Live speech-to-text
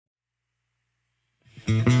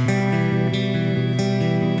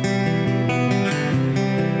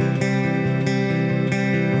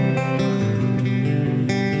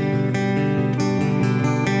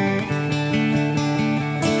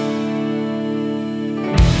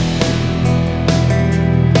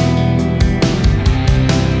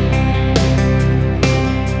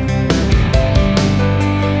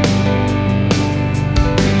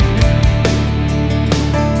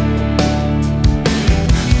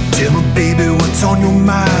On your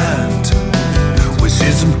mind, we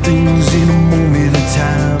said some things in a moment of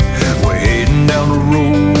time. We're heading down the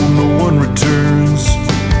road, no one returns.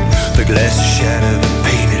 The glass is shattered, the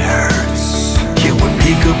pain it hurts. Can we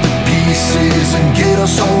pick up the pieces and get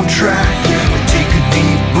us on track? We take a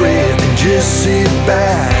deep breath and just sit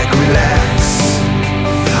back, relax.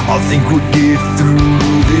 I think we'll get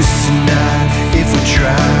through this tonight if we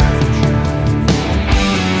try.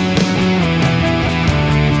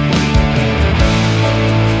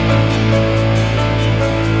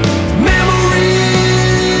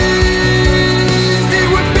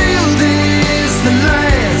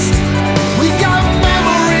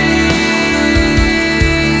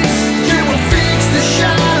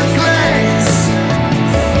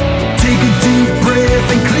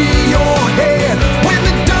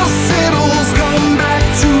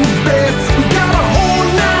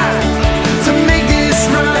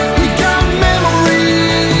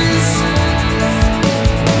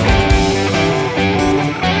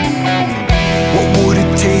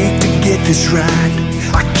 Right.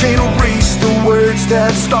 I can't erase the words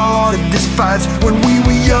that started this fight. When we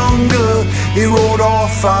were younger, it rolled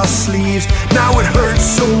off our sleeves. Now it hurts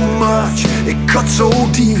so much, it cuts so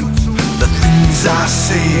deep. The things I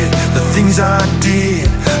said, the things I did,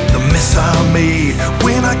 the mess I made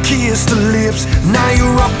when I kissed her lips. Now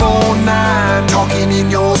you're up all night, talking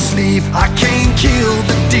in your sleep. I can't kill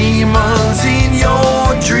the